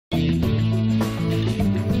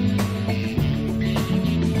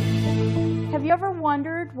you ever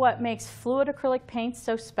wondered what makes fluid acrylic paints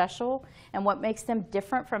so special and what makes them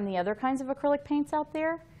different from the other kinds of acrylic paints out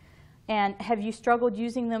there? And have you struggled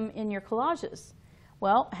using them in your collages?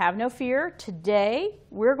 Well, have no fear. Today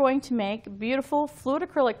we're going to make beautiful fluid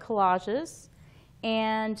acrylic collages,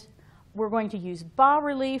 and we're going to use bas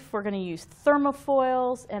relief, we're going to use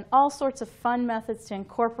thermofoils, and all sorts of fun methods to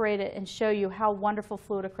incorporate it and show you how wonderful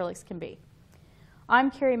fluid acrylics can be. I'm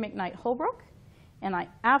Kari McKnight Holbrook, and I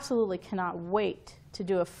absolutely cannot wait to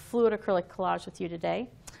do a fluid acrylic collage with you today.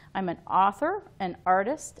 I'm an author, an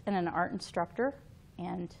artist, and an art instructor,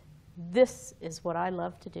 and this is what I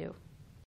love to do.